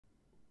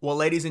Well,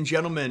 ladies and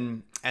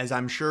gentlemen, as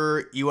I'm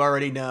sure you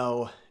already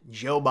know,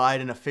 Joe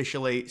Biden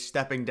officially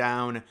stepping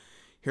down.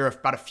 Here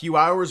about a few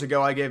hours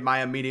ago, I gave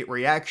my immediate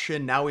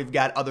reaction. Now we've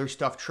got other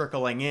stuff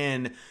trickling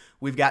in.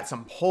 We've got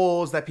some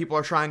polls that people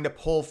are trying to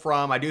pull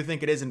from. I do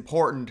think it is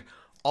important.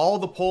 All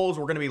the polls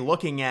we're going to be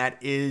looking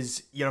at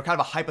is, kind of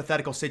a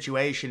hypothetical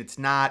situation. It's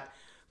not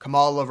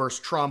Kamala versus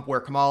Trump,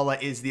 where Kamala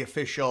is the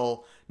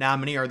official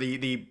nominee, or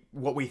the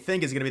what we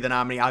think is going to be the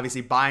nominee.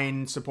 Obviously,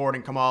 Biden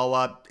supporting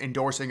Kamala,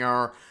 endorsing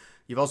her.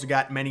 You've also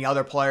got many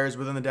other players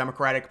within the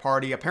Democratic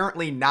Party.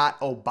 Apparently not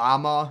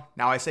Obama.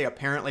 Now, I say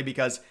apparently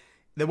because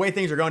the way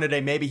things are going today,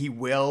 maybe he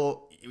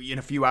will in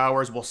a few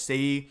hours. We'll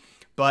see.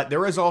 But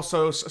there is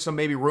also some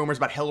maybe rumors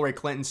about Hillary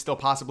Clinton still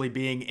possibly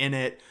being in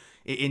it,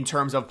 in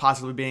terms of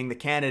possibly being the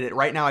candidate.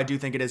 Right now, I do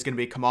think it is going to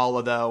be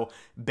Kamala, though,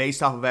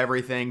 based off of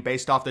everything,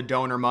 based off the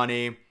donor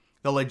money.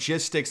 The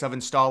logistics of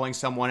installing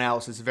someone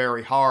else is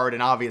very hard.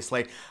 And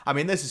obviously,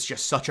 this is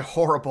just such a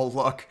horrible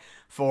look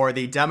for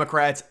the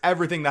Democrats.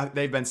 Everything that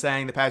they've been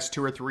saying the past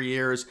 2 or 3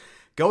 years.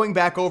 Going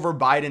back over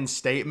Biden's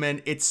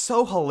statement, it's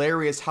so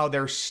hilarious how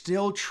they're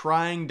still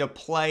trying to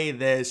play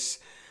this,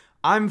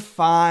 I'm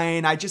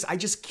fine, I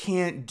just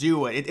can't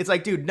do it. It's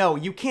like, dude, no,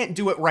 you can't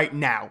do it right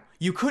now.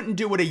 You couldn't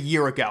do it a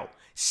year ago.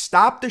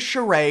 Stop the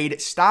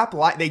charade. Stop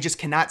lying. They just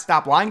cannot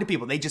stop lying to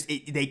people. They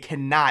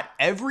cannot.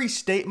 Every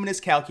statement is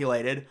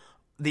calculated.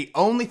 The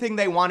only thing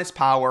they want is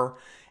power.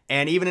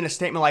 And even in a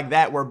statement like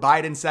that, where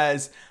Biden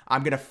says,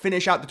 I'm going to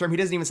finish out the term, he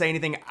doesn't even say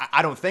anything,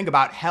 I don't think,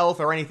 about health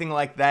or anything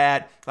like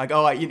that. Like,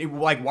 oh,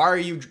 why are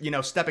you,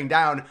 stepping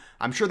down?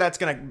 I'm sure that's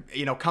going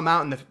to, come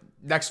out in the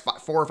next 4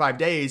 or 5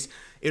 days.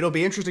 It'll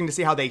be interesting to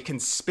see how they can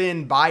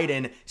spin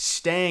Biden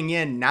staying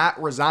in,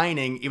 not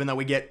resigning, even though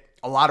we get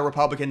a lot of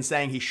Republicans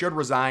saying he should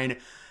resign.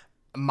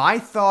 My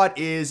thought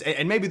is,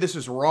 and maybe this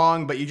is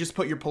wrong, but you just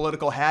put your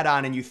political hat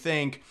on and you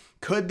think,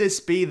 could this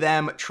be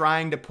them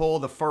trying to pull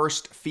the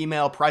first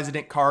female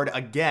president card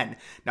again?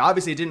 Now,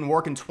 obviously, it didn't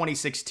work in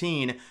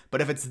 2016,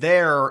 but if it's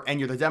there and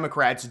you're the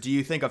Democrats, do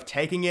you think of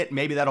taking it?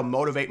 Maybe that'll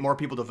motivate more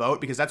people to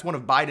vote, because that's one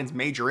of Biden's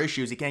major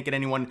issues. He can't get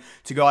anyone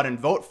to go out and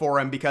vote for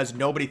him because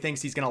nobody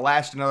thinks he's going to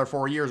last another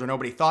 4 years, or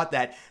nobody thought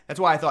that. That's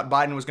why I thought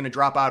Biden was going to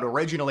drop out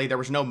originally. There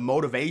was no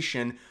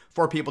motivation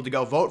for people to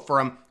go vote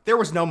for him. There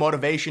was no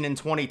motivation in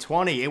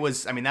 2020. It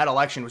was, that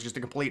election was just a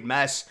complete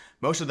mess.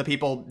 Most of the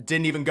people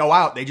didn't even go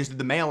out. They just did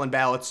the mail-in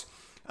ballots.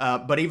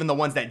 But even the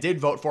ones that did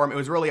vote for him, it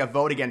was really a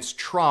vote against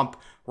Trump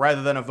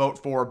rather than a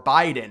vote for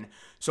Biden.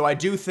 So I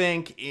do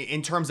think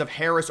in terms of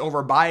Harris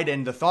over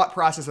Biden, the thought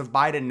process of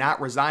Biden not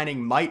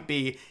resigning might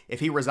be, if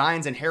he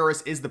resigns and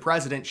Harris is the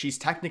president, she's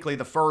technically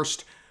the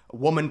first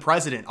woman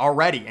president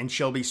already, and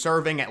she'll be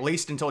serving at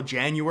least until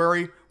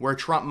January, where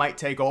Trump might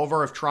take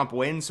over if Trump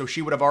wins. So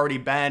she would have already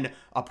been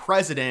a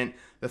president.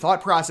 The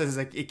thought process is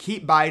like,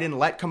 keep Biden,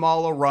 let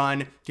Kamala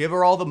run, give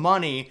her all the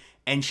money,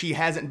 and she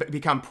hasn't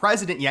become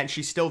president yet.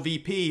 She's still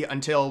VP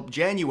until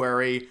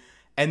January.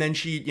 And then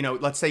she,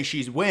 let's say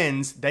she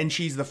wins, then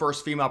she's the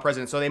first female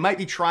president. So they might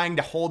be trying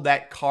to hold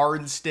that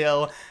card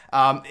still.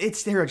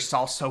 They're just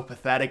all so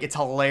pathetic. It's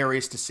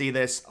hilarious to see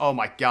this. Oh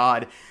my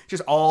God.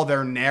 Just all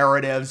their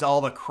narratives,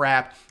 all the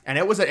crap. And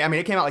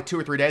it came out like 2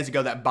 or 3 days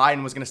ago that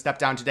Biden was going to step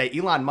down today.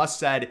 Elon Musk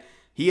said,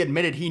 he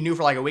admitted he knew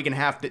for like a week and a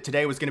half that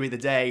today was going to be the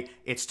day.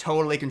 It's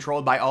totally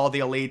controlled by all the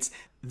elites.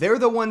 They're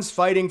the ones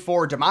fighting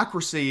for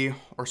democracy,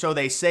 or so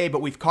they say,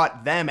 but we've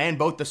caught them and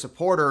both the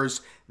supporters,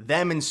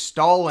 them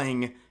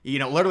installing,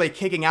 literally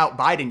kicking out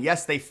Biden.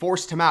 Yes, they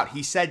forced him out.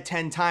 He said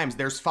 10 times.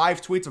 There's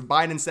 5 tweets of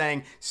Biden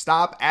saying,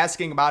 stop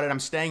asking about it, I'm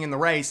staying in the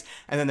race.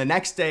 And then the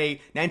next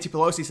day, Nancy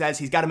Pelosi says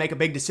he's got to make a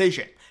big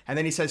decision. And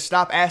then he says,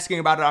 stop asking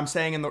about it, I'm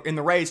staying in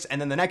the race.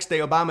 And then the next day,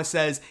 Obama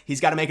says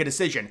he's got to make a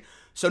decision.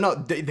 So no,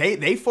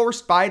 they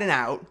forced Biden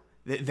out.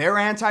 They're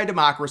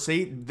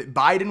anti-democracy.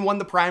 Biden won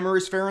the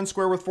primaries fair and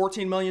square with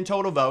 14 million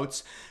total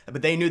votes,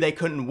 but they knew they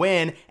couldn't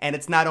win. And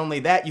it's not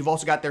only that, you've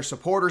also got their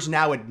supporters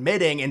now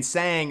admitting and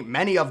saying,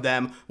 many of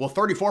them,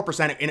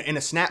 34% in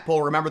a snap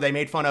poll. Remember, they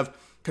made fun of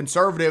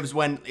conservatives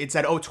when it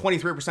said,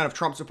 23% of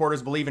Trump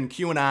supporters believe in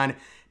QAnon.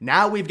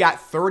 Now we've got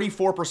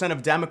 34%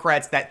 of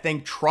Democrats that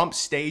think Trump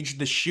staged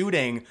the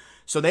shooting.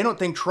 So they don't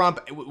think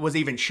Trump was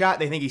even shot.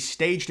 They think he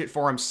staged it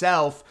for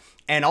himself.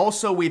 And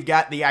also, we've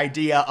got the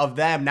idea of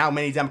them, now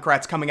many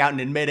Democrats coming out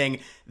and admitting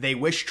they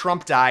wish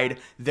Trump died.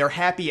 They're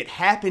happy it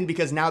happened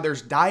because now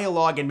there's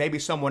dialogue and maybe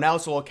someone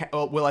else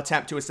will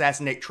attempt to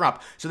assassinate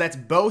Trump. So that's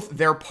both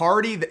their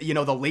party,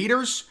 the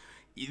leaders.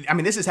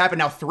 This has happened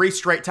now 3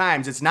 straight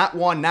times. It's not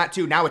 1, not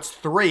 2, now it's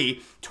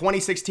 3.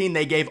 2016,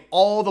 they gave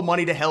all the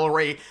money to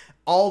Hillary.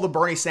 All the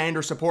Bernie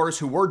Sanders supporters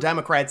who were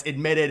Democrats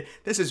admitted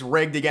this is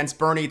rigged against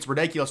Bernie. It's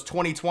ridiculous.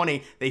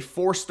 2020, they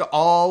forced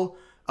all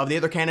of the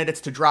other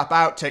candidates to drop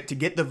out to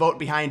get the vote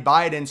behind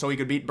Biden so he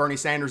could beat Bernie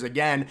Sanders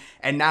again.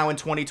 And now in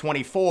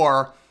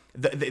 2024,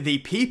 the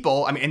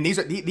people, and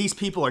these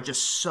people are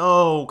just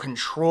so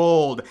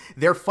controlled.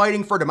 They're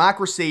fighting for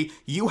democracy.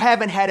 You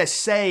haven't had a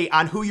say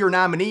on who your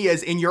nominee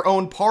is in your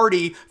own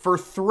party for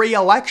 3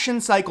 election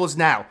cycles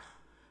now.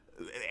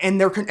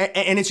 and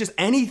it's just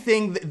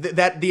anything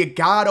that the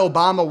God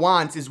Obama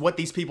wants is what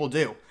these people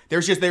do.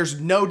 There's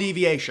no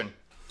deviation.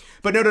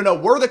 But no,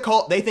 we're the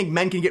cult. They think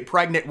men can get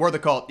pregnant. We're the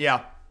cult.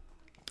 Yeah.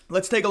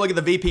 Let's take a look at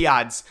the VP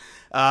odds.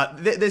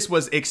 This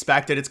was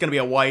expected. It's going to be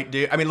a white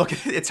dude. I mean, look,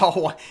 it's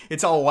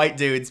all white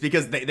dudes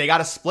because they got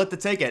to split the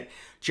ticket.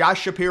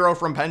 Josh Shapiro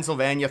from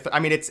Pennsylvania. I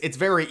mean, it's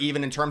very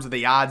even in terms of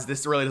the odds.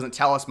 This really doesn't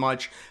tell us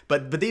much.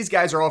 But these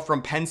guys are all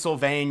from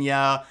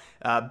Pennsylvania.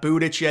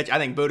 Buttigieg. I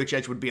think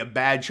Buttigieg would be a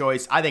bad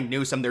choice. I think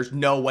Newsom, there's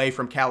no way,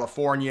 from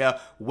California.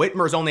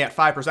 Whitmer's only at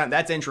 5%.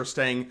 That's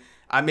interesting.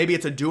 Maybe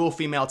it's a dual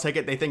female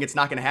ticket. They think it's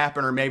not going to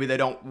happen, or maybe they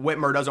don't.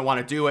 Whitmer doesn't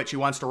want to do it. She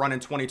wants to run in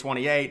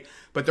 2028.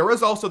 But there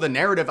is also the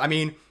narrative. I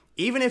mean,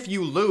 even if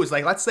you lose,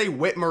 like let's say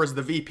Whitmer is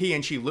the VP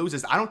and she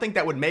loses, I don't think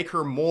that would make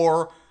her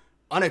more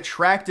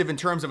unattractive in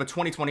terms of a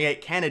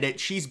 2028 candidate.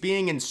 She's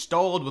being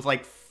installed with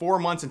like 4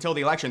 months until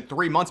the election,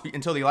 3 months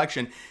until the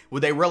election.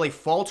 Would they really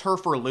fault her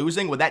for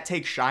losing? Would that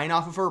take shine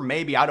off of her?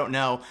 Maybe, I don't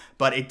know.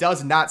 But it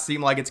does not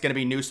seem like it's going to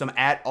be Newsom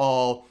at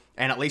all.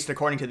 And at least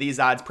according to these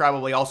odds,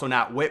 probably also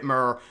not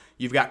Whitmer.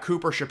 You've got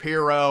Cooper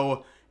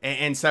Shapiro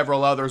and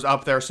several others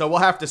up there. So we'll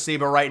have to see.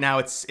 But right now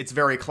it's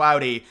very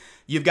cloudy.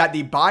 You've got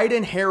the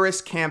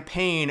Biden-Harris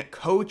campaign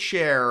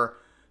co-chair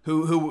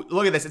who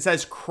look at this. It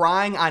says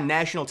crying on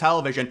national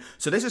television.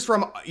 So this is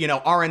from,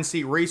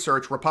 RNC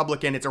Research,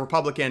 Republican. It's a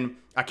Republican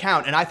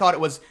account. And I thought it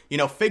was,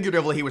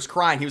 figuratively he was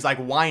crying. He was like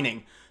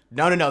whining.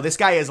 No. This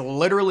guy is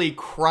literally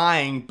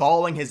crying,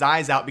 bawling his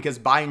eyes out because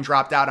Biden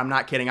dropped out. I'm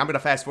not kidding. I'm going to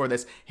fast forward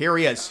this. Here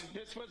he is.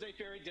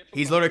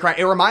 He's literally crying.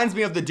 It reminds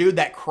me of the dude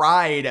that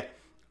cried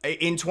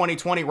in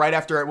 2020 right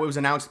after it was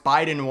announced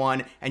Biden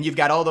won, and you've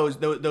got all those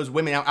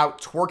women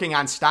out twerking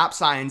on stop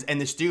signs,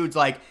 and this dude's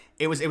like,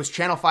 it was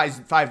Channel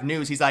 5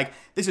 News. He's like,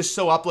 this is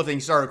so uplifting.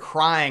 He started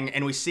crying,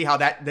 and we see how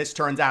this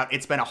turns out.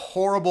 It's been a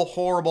horrible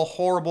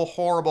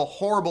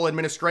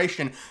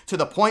administration, to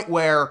the point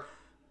where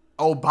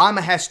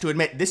Obama has to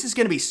admit, this is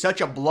going to be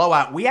such a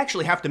blowout. We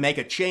actually have to make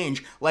a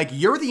change. Like,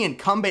 you're the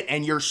incumbent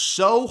and you're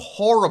so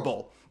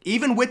horrible,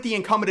 even with the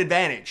incumbent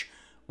advantage.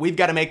 We've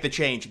got to make the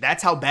change.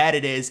 That's how bad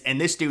it is. And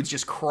this dude's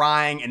just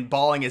crying and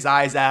bawling his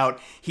eyes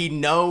out. He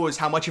knows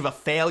how much of a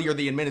failure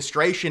the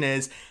administration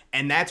is.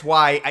 And that's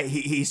why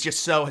he's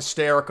just so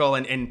hysterical.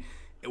 And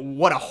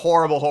what a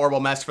horrible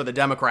mess for the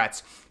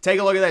Democrats. Take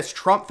a look at this.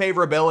 Trump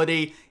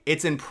favorability.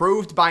 It's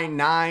improved by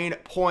 9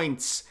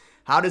 points.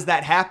 How does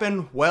that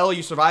happen? Well,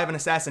 you survive an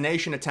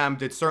assassination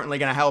attempt. It's certainly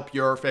going to help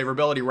your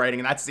favorability rating.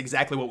 And that's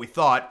exactly what we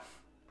thought.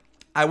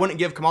 I wouldn't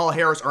give Kamala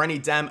Harris or any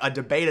Dem a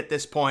debate at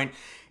this point.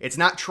 It's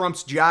not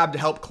Trump's job to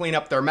help clean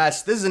up their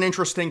mess. This is an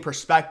interesting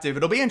perspective.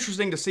 It'll be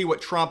interesting to see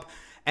what Trump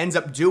ends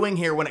up doing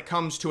here when it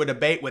comes to a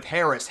debate with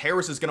Harris.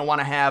 Harris is going to want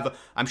to have,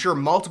 I'm sure,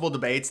 multiple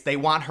debates. They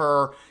want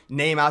her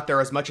name out there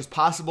as much as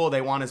possible.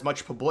 They want as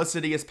much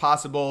publicity as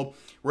possible.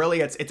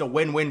 Really, it's a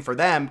win-win for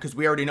them because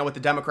we already know what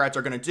the Democrats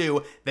are going to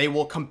do. They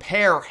will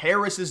compare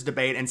Harris's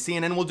debate, and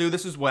CNN will do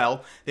this as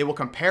well. They will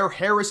compare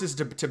Harris's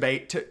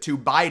debate to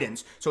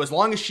Biden's. So as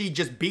long as she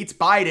just beats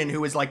Biden,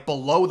 who is like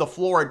below the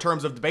floor in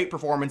terms of debate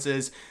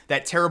performances,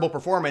 that terrible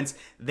performance,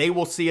 they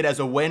will see it as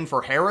a win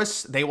for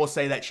Harris. They will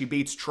say that she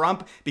beats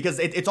Trump because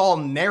it's all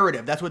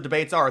narrative. That's what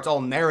debates are. It's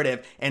all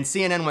narrative. And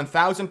CNN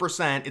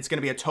 1000%, it's going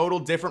to be a total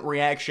different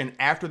reaction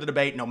after the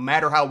debate. No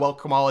matter how well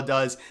Kamala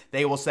does,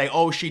 they will say,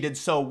 oh, she did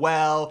so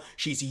well.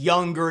 She's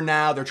younger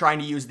now. They're trying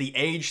to use the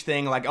age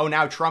thing, like, oh,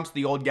 now Trump's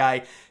the old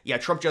guy. Yeah,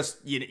 Trump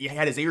just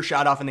had his ear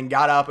shot off and then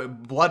got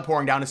up, blood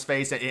pouring down his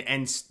face,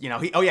 and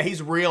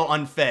he's real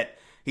unfit.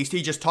 He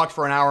just talked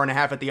for an hour and a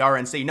half at the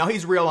RNC. No,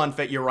 he's real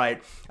unfit. You're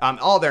right.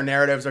 All their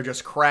narratives are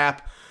just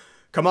crap.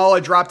 Kamala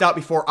dropped out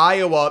before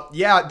Iowa.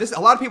 Yeah, a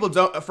lot of people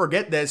don't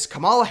forget this.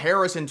 Kamala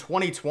Harris in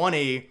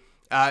 2020,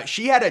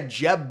 she had a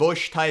Jeb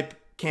Bush type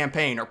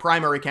campaign or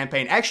primary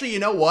campaign. Actually, you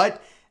know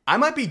what? I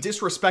might be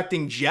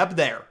disrespecting Jeb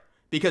there,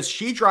 because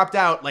she dropped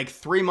out like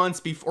 3 months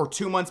before, or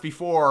 2 months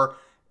before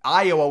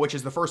Iowa, which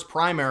is the first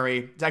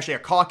primary. It's actually a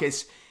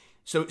caucus.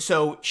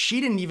 So she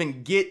didn't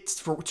even get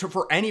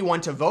for anyone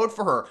to vote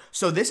for her.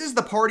 So this is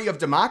the party of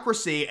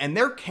democracy, and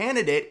their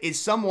candidate is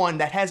someone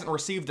that hasn't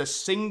received a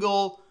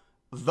single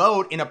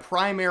vote in a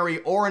primary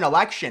or an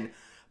election.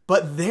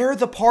 But they're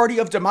the party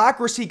of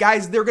democracy,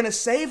 guys. They're going to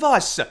save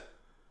us.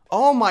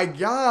 Oh my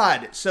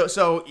God.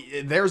 So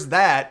there's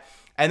that.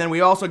 And then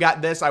we also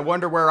got this. I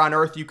wonder where on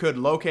earth you could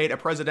locate a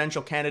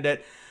presidential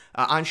candidate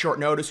on short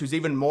notice who's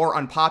even more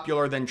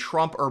unpopular than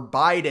Trump or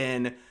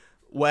Biden.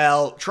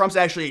 Well, Trump's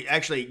actually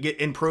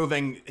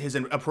improving his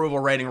approval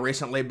rating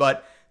recently,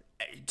 but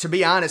to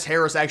be honest,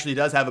 Harris actually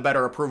does have a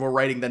better approval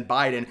rating than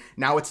Biden.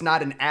 Now, it's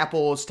not an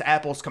apples to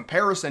apples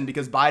comparison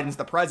because Biden's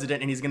the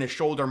president and he's going to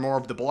shoulder more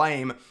of the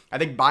blame. I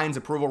think Biden's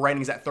approval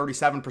rating is at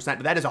 37%,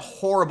 but that is a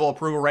horrible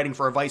approval rating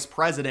for a vice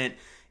president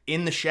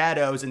in the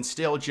shadows and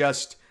still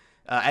just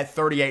at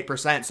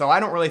 38%. So I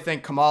don't really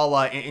think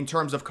Kamala, in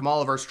terms of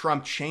Kamala versus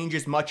Trump,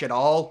 changes much at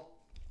all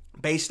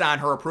based on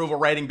her approval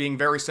rating being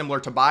very similar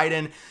to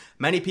Biden.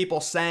 Many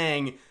people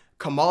saying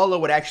Kamala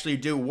would actually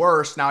do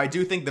worse. Now, I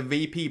do think the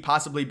VP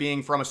possibly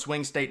being from a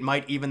swing state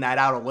might even that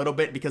out a little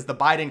bit, because the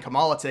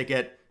Biden-Kamala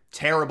ticket,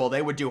 terrible.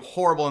 They would do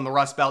horrible in the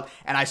Rust Belt,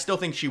 and I still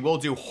think she will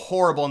do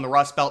horrible in the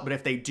Rust Belt, but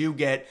if they do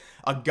get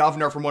a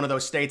governor from one of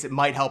those states, it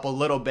might help a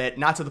little bit.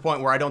 Not to the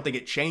point where I don't think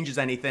it changes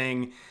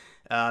anything.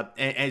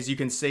 As you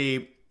can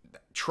see,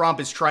 Trump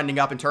is trending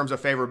up in terms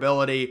of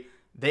favorability.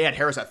 They had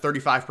Harris at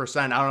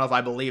 35%. I don't know if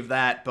I believe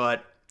that,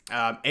 but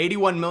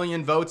 81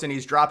 million votes and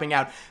he's dropping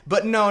out.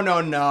 But no.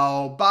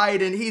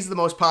 Biden, he's the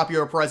most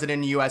popular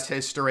president in U.S.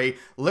 history.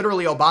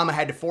 Literally, Obama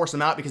had to force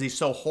him out because he's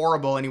so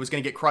horrible and he was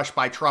going to get crushed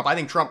by Trump. I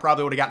think Trump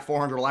probably would have got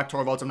 400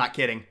 electoral votes. I'm not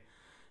kidding.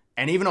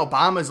 And even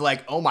Obama's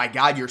like, oh my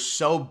God, you're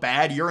so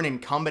bad. You're an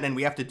incumbent and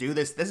we have to do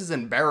this. This is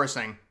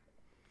embarrassing.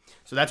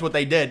 So that's what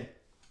they did.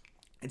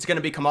 It's going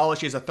to be Kamala.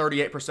 She has a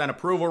 38%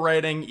 approval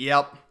rating.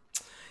 Yep.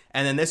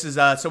 And then this is,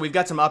 so we've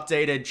got some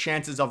updated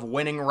chances of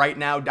winning right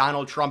now.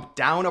 Donald Trump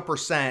down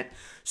 1%.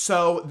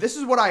 So this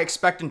is what I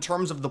expect in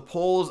terms of the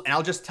polls, and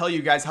I'll just tell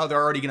you guys how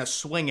they're already going to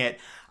swing it.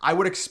 I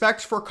would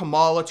expect for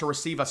Kamala to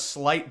receive a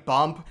slight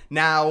bump.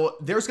 Now,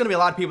 there's going to be a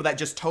lot of people that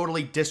just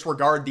totally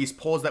disregard these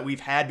polls that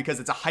we've had because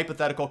it's a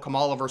hypothetical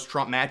Kamala versus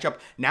Trump matchup.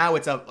 Now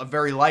it's a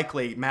very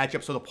likely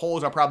matchup, so the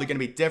polls are probably going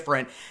to be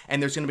different,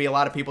 and there's going to be a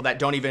lot of people that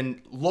don't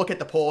even look at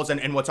the polls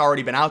and what's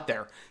already been out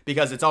there,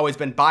 because it's always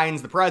been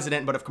Biden's the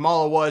president, but if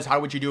Kamala was, how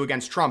would you do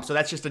against Trump? So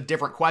that's just a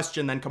different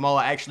question than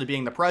Kamala actually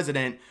being the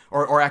president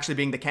or actually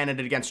being the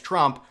candidate against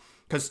Trump.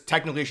 Because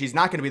technically she's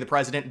not going to be the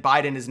president.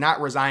 Biden is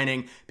not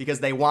resigning because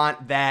they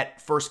want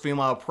that first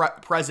female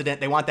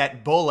president. They want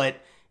that bullet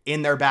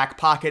in their back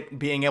pocket,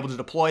 being able to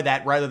deploy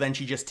that rather than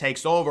she just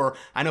takes over.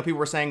 I know people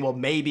were saying, well,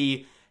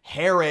 maybe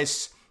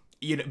Harris,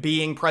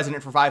 being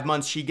president for 5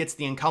 months, she gets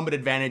the incumbent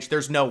advantage.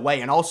 There's no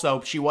way. And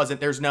also,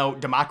 there's no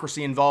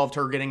democracy involved,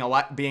 her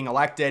being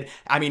elected.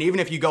 I mean,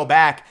 even if you go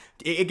back,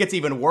 it gets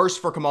even worse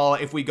for Kamala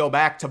if we go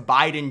back to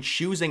Biden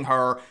choosing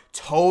her.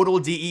 Total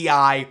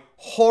DEI,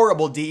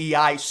 horrible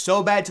DEI,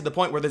 so bad to the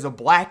point where there's a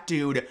black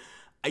dude,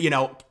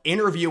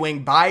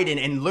 interviewing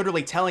Biden and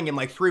literally telling him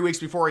like 3 weeks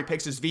before he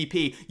picks his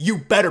VP, you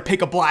better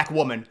pick a black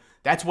woman.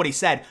 That's what he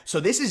said. So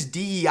this is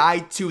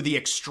DEI to the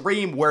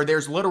extreme, where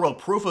there's literal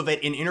proof of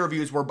it in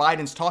interviews where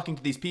Biden's talking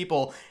to these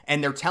people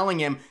and they're telling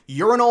him,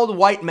 you're an old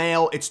white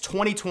male. It's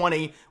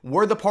 2020.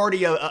 We're the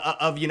party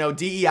of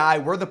DEI.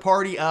 We're the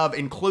party of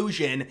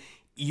inclusion.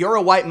 You're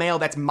a white male.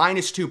 That's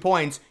 -2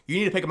 points. You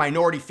need to pick a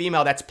minority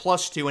female. That's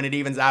 +2 and it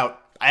evens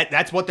out.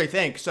 That's what they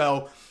think.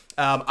 So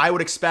I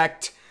would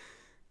expect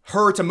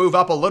her to move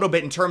up a little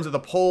bit in terms of the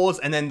polls,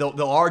 and then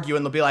they'll argue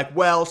and they'll be like,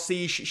 well,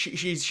 see,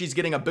 she's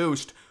getting a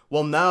boost.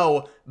 Well,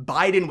 no,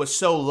 Biden was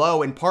so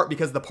low in part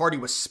because the party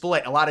was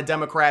split. A lot of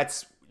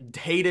Democrats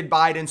hated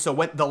Biden. So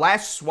when the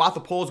last swath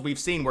of polls we've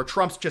seen where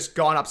Trump's just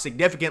gone up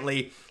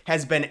significantly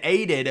has been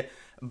aided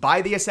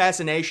by the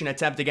assassination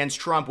attempt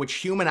against Trump, which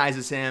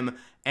humanizes him,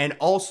 and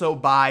also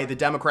by the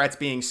Democrats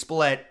being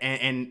split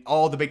and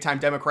all the big-time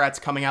Democrats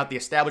coming out, the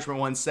establishment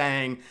ones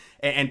saying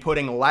and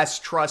putting less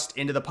trust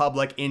into the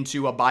public,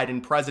 into a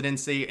Biden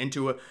presidency,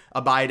 into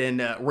a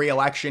Biden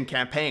re-election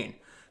campaign.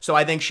 So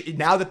I think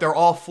now that they're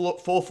all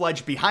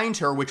full-fledged behind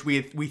her, which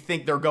we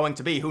think they're going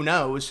to be, who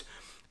knows,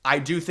 I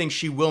do think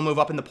she will move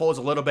up in the polls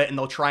a little bit, and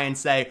they'll try and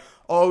say,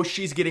 oh,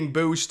 she's getting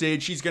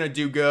boosted, she's going to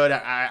do good.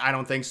 I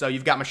don't think so.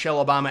 You've got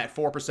Michelle Obama at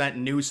 4%,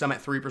 Newsom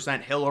at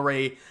 3%,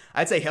 Hillary.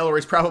 I'd say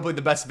Hillary's probably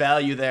the best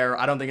value there.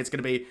 I don't think it's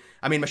going to be,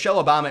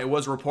 Michelle Obama, it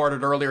was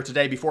reported earlier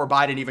today before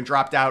Biden even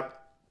dropped out,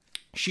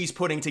 she's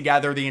putting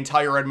together the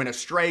entire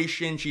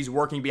administration. She's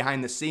working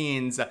behind the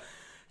scenes.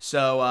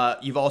 So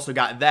you've also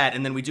got that.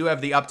 And then we do have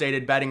the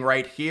updated betting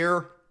right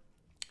here.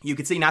 You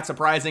can see, not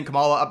surprising,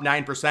 Kamala up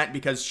 9%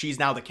 because she's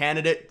now the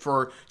candidate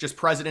for just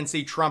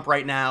presidency. Trump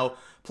right now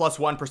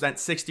 +1%,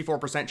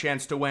 64%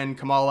 chance to win.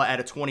 Kamala at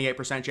a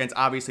 28% chance.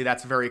 Obviously,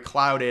 that's very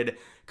clouded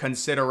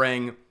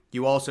considering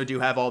you also do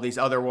have all these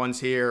other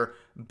ones here.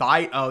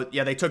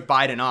 They took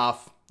Biden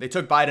off.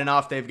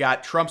 They've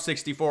got Trump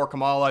 64,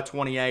 Kamala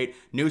 28,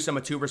 Newsom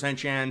a 2%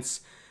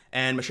 chance,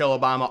 and Michelle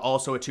Obama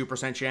also a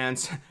 2%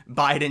 chance.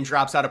 Biden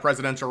drops out of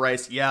presidential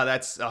race. Yeah,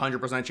 that's a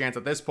 100% chance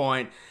at this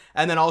point.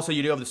 And then also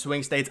you do have the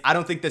swing states. I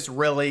don't think this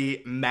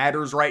really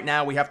matters right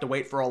now. We have to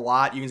wait for a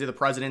lot. You can see the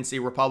presidency,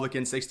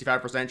 Republican,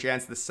 65%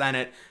 chance. The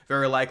Senate,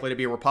 very likely to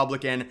be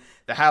Republican.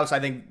 The House, I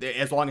think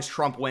as long as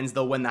Trump wins,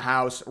 they'll win the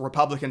House.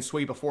 Republicans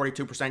sweep, a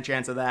 42%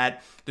 chance of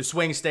that. The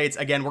swing states,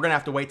 again, we're going to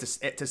have to wait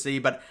to see,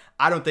 but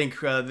I don't think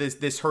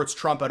this hurts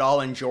Trump at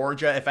all in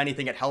Georgia. If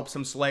anything, it helps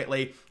him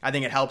slightly. I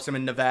think it helps him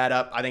in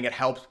Nevada. I think it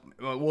helps,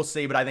 we'll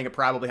see, but I think it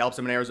probably helps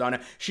him in Arizona.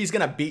 She's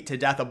going to beat to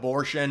death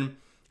abortion.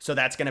 So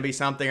that's going to be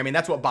something.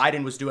 That's what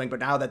Biden was doing, but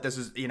now that this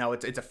is,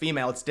 it's a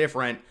female, it's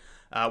different.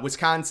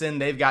 Wisconsin,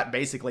 they've got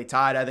basically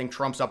tied. I think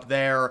Trump's up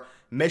there.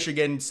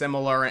 Michigan,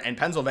 similar. And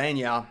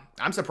Pennsylvania,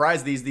 I'm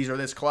surprised these are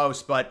this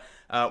close, but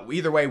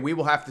either way, we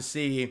will have to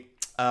see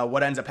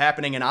what ends up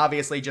happening. And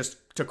obviously, just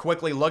to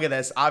quickly look at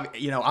this, I'm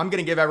going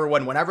to give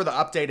everyone, whenever the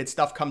updated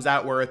stuff comes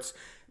out where it's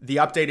the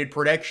updated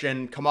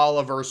prediction,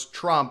 Kamala versus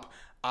Trump,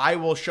 I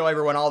will show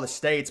everyone all the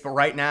states, but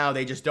right now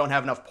they just don't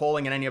have enough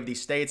polling in any of these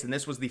states. And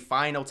this was the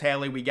final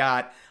tally we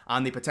got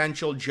on the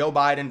potential Joe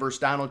Biden versus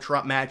Donald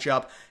Trump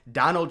matchup.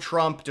 Donald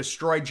Trump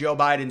destroyed Joe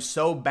Biden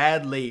so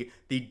badly,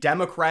 the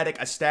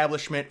Democratic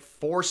establishment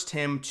forced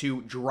him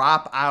to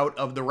drop out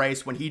of the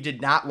race when he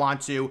did not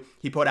want to.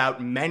 He put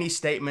out many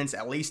statements,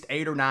 at least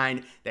 8 or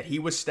 9, that he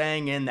was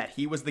staying in, that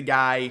he was the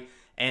guy.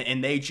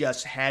 And they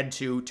just had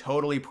to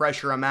totally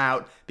pressure him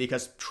out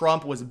because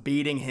Trump was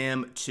beating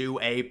him to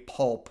a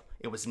pulp.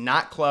 It was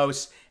not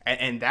close,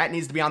 and that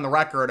needs to be on the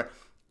record.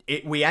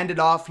 We ended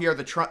off here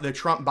the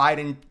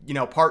Trump-Biden,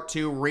 part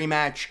 2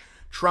 rematch.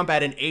 Trump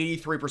had an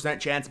 83%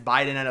 chance,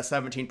 Biden had a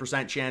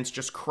 17% chance.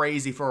 Just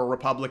crazy for a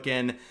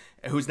Republican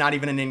who's not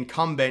even an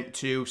incumbent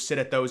to sit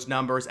at those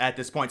numbers at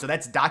this point. So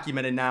that's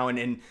documented now,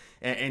 and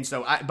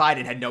so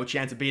Biden had no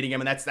chance of beating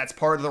him, and that's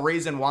part of the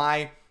reason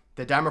why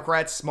the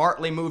Democrats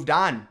smartly moved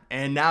on,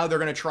 and now they're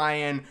going to try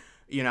and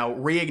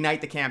reignite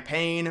the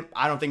campaign.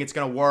 I don't think it's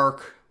going to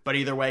work. But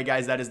either way,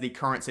 guys, that is the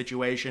current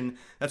situation.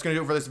 That's going to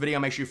do it for this video.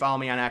 Make sure you follow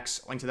me on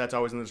X. Link to that's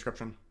always in the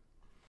description.